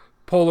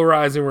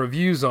polarizing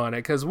reviews on it,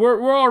 because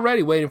we're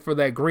already waiting for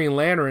that Green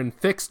Lantern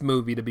fixed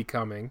movie to be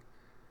coming.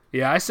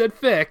 Yeah, I said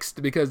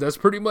fixed because that's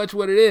pretty much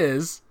what it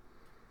is.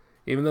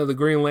 Even though the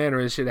Green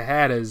Lantern should have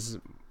had as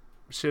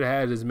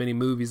many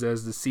movies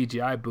as the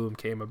CGI boom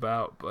came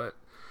about, but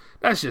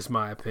that's just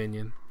my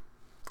opinion.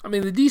 I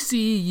mean, the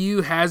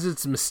DCEU has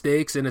its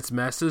mistakes and its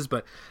messes,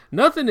 but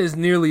nothing is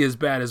nearly as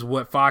bad as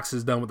what Fox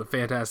has done with the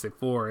Fantastic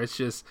Four. It's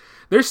just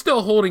they're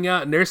still holding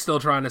out and they're still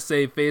trying to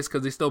save face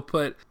because they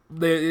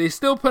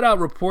still put out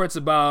reports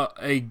about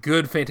a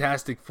good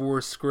Fantastic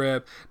Four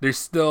script. They're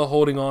still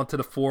holding on to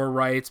the Four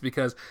rights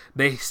because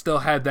they still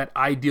have that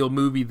ideal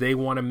movie they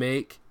want to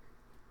make.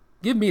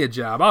 Give me a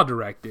job. I'll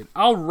direct it.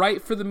 I'll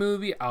write for the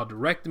movie. I'll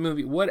direct the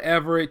movie.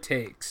 Whatever it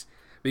takes.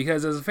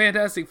 Because as a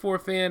Fantastic Four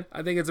fan,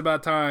 I think it's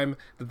about time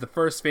that the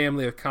first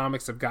family of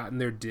comics have gotten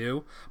their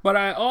due. But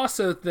I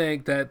also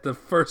think that the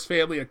first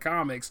family of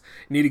comics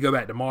need to go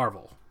back to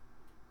Marvel.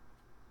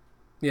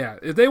 Yeah,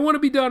 if they want to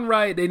be done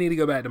right, they need to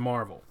go back to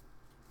Marvel.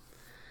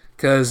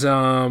 Because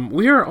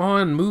we are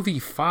on movie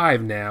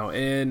 5 now,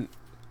 and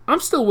I'm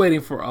still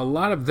waiting for a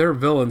lot of their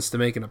villains to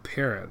make an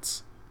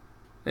appearance.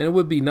 And it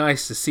would be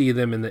nice to see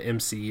them in the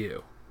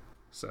MCU.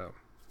 So,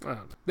 I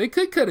don't know. They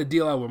could cut a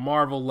deal out with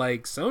Marvel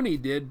like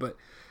Sony did, but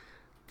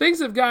things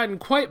have gotten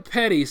quite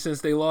petty since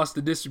they lost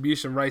the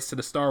distribution rights to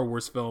the Star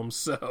Wars films,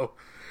 so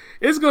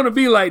it's going to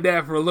be like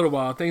that for a little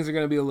while. Things are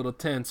going to be a little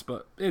tense,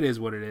 but it is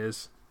what it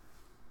is.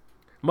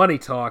 Money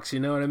talks, you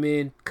know what I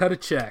mean? Cut a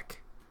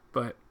check.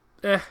 But,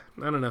 I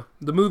don't know.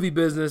 The movie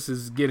business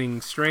is getting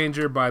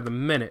stranger by the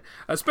minute,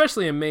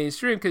 especially in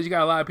mainstream, because you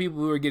got a lot of people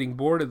who are getting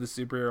bored of the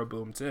superhero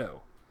boom, too.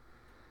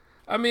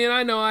 I mean,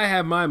 I know I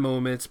have my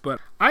moments,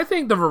 but I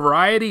think the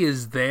variety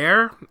is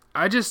there.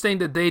 I just think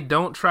that they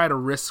don't try to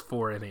risk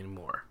for it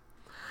anymore.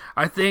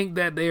 I think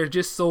that they are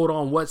just sold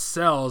on what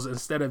sells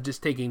instead of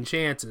just taking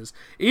chances.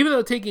 Even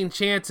though taking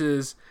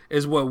chances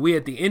is what we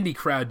at the indie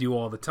crowd do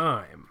all the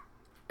time.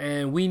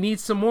 And we need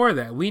some more of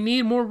that. We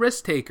need more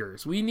risk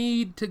takers. We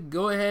need to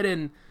go ahead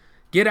and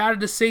get out of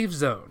the safe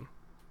zone.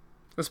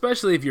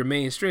 Especially if you're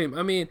mainstream.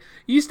 I mean,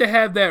 you used to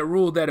have that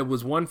rule that it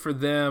was one for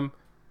them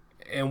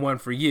and one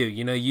for you.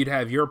 You know, you'd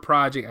have your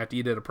project after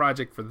you did a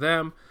project for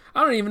them.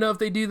 I don't even know if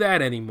they do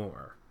that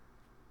anymore.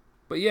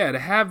 But yeah, to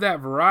have that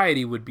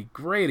variety would be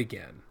great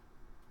again.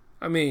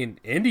 I mean,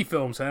 indie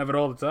films have it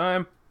all the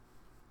time.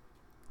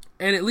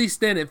 And at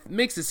least then it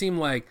makes it seem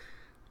like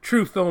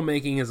true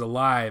filmmaking is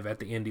alive at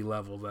the indie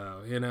level,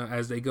 though. You know,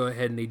 as they go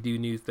ahead and they do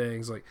new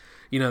things. Like,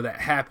 you know,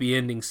 that happy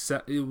ending,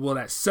 that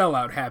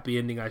sellout happy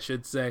ending, I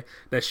should say,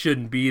 that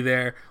shouldn't be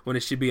there when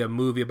it should be a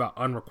movie about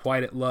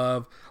unrequited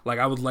love. Like,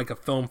 I would like a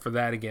film for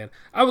that again.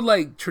 I would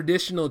like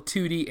traditional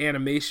 2D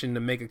animation to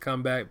make a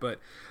comeback, but,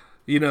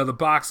 you know, the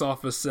box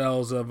office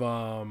sales of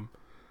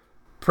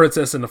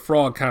Princess and the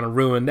Frog kind of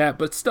ruined that.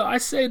 But still, I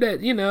say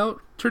that, you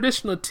know,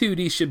 traditional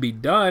 2D should be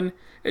done.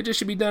 It just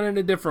should be done in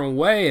a different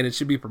way, and it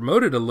should be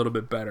promoted a little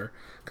bit better.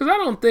 Because I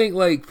don't think,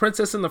 like,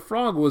 Princess and the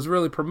Frog was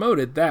really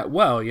promoted that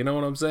well, you know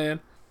what I'm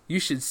saying? You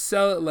should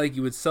sell it like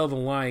you would sell The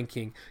Lion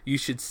King. You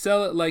should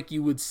sell it like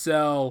you would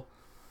sell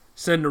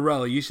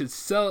Cinderella. You should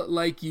sell it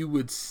like you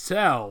would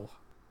sell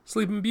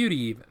Sleeping Beauty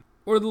even.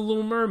 Or The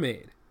Little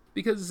Mermaid.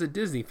 Because it's a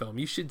Disney film.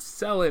 You should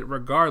sell it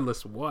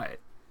regardless what.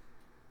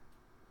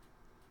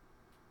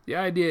 The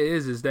idea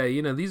is that,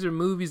 you know, these are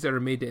movies that are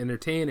made to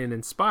entertain and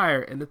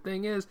inspire. And the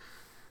thing is,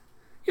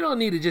 you don't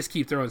need to just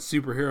keep throwing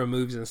superhero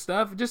movies and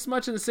stuff, just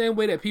much in the same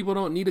way that people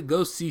don't need to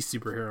go see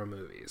superhero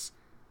movies.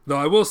 Though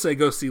I will say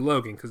go see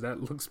Logan, because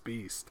that looks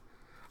beast.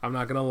 I'm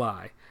not going to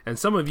lie. And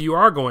some of you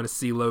are going to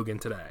see Logan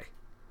today.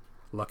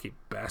 Lucky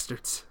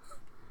bastards.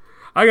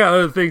 I got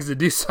other things to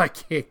do, so I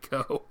can't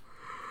go.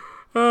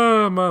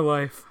 Oh, my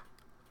life.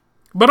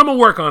 But I'm going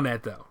to work on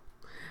that, though.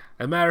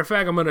 As a matter of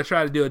fact, I'm going to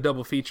try to do a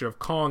double feature of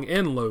Kong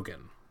and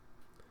Logan.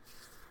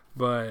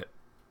 But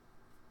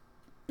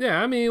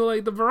yeah, I mean,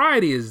 like, the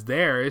variety is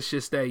there. It's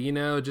just that, you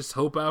know, just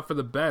hope out for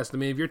the best. I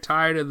mean, if you're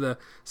tired of the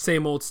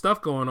same old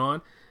stuff going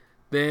on,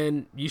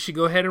 then you should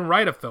go ahead and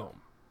write a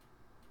film.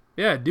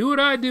 Yeah, do what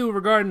I do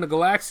regarding the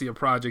Galaxia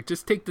project.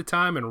 Just take the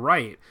time and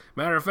write.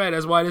 Matter of fact,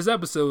 that's why this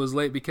episode was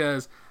late,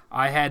 because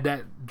I had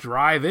that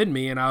drive in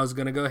me and I was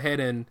going to go ahead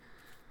and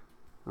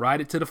ride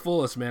it to the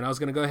fullest, man. I was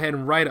going to go ahead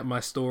and write up my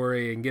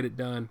story and get it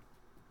done.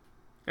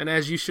 And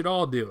as you should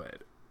all do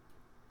it.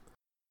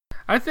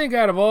 I think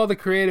out of all the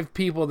creative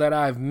people that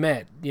I've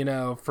met, you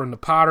know, from the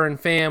Potterin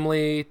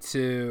family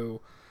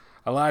to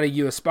a lot of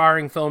you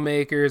aspiring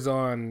filmmakers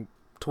on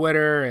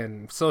Twitter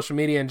and social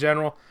media in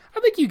general, I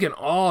think you can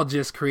all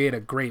just create a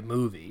great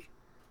movie.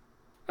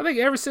 I think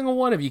every single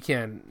one of you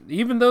can.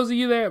 Even those of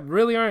you that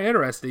really aren't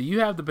interested, you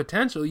have the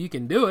potential, you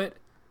can do it.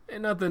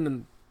 Ain't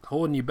nothing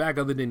holding you back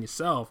other than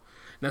yourself.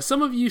 Now,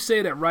 some of you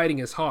say that writing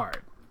is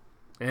hard,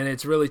 and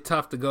it's really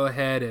tough to go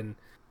ahead and,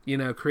 you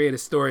know, create a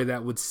story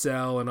that would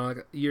sell and all.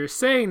 You're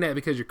saying that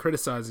because you're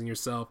criticizing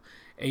yourself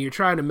and you're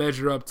trying to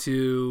measure up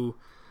to,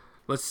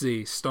 let's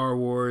see, Star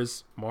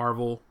Wars,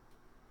 Marvel,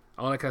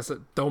 all that kind of stuff.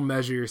 Don't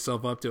measure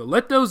yourself up to it.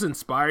 Let those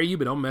inspire you,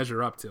 but don't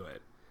measure up to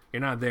it. You're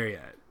not there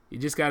yet. You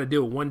just got to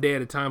do it one day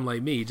at a time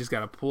like me. You just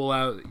got to pull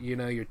out, you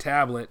know, your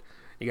tablet.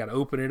 You got to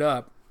open it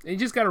up. And you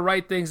just got to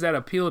write things that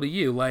appeal to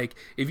you. Like,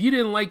 if you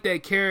didn't like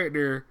that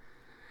character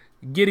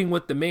getting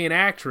with the main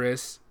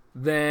actress,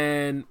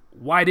 then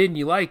why didn't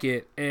you like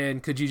it?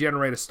 And could you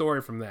generate a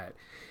story from that?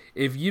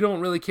 If you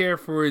don't really care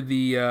for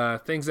the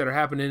things that are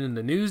happening in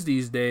the news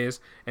these days,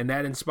 and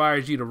that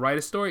inspires you to write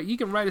a story, you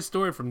can write a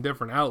story from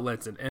different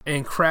outlets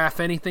and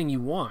craft anything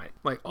you want.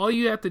 Like, all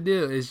you have to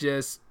do is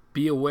just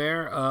be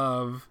aware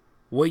of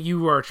what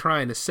you are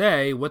trying to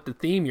say, what the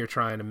theme you're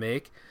trying to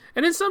make.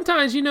 And then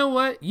sometimes, you know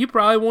what? You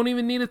probably won't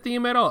even need a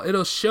theme at all.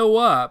 It'll show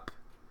up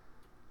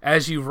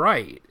as you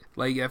write.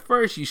 Like, at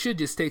first, you should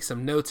just take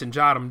some notes and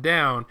jot them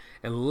down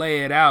and lay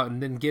it out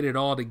and then get it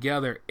all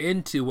together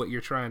into what you're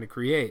trying to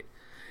create.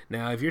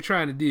 Now, if you're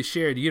trying to do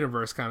shared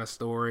universe kind of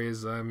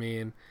stories, I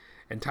mean,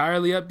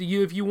 entirely up to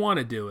you if you want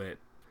to do it.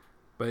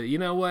 But you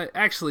know what?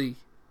 Actually,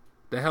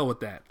 the hell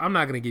with that. I'm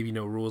not going to give you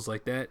no rules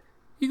like that.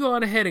 You go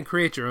on ahead and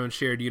create your own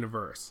shared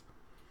universe.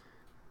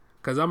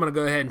 Because I'm going to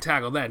go ahead and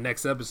tackle that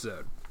next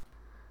episode.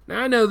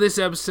 Now, I know this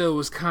episode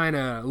was kind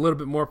of a little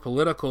bit more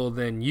political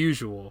than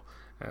usual,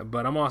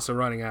 but I'm also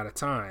running out of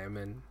time.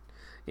 And,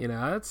 you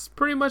know, that's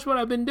pretty much what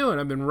I've been doing.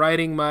 I've been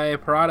writing my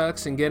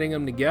products and getting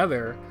them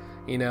together.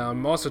 You know,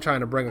 I'm also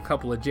trying to bring a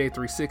couple of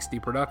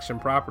J360 production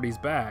properties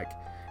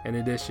back, in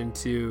addition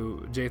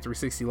to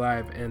J360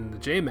 Live and the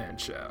J-Man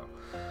Show.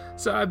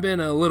 So I've been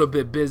a little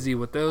bit busy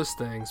with those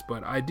things,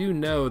 but I do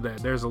know that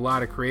there's a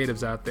lot of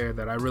creatives out there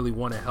that I really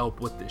want to help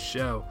with this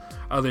show,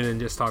 other than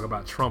just talk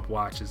about Trump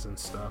watches and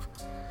stuff.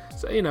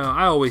 So, you know,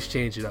 I always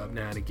change it up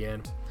now and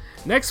again.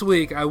 Next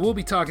week, I will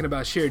be talking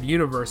about shared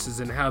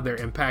universes and how they're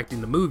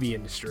impacting the movie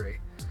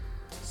industry.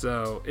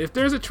 So if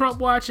there's a Trump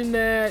watch in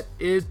that,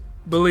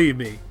 believe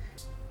me,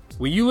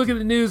 when you look at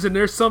the news and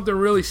there's something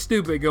really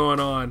stupid going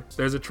on,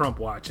 there's a Trump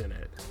watch in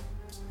it.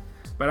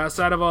 But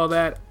outside of all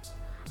that,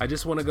 I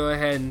just want to go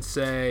ahead and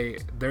say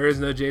there is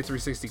no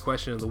J360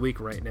 question of the week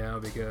right now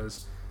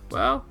because,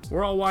 well,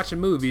 we're all watching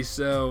movies,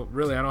 so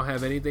really I don't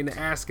have anything to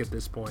ask at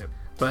this point.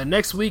 But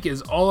next week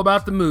is all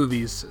about the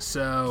movies,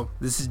 so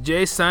this is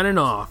Jay signing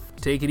off.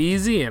 Take it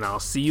easy, and I'll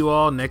see you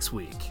all next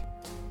week.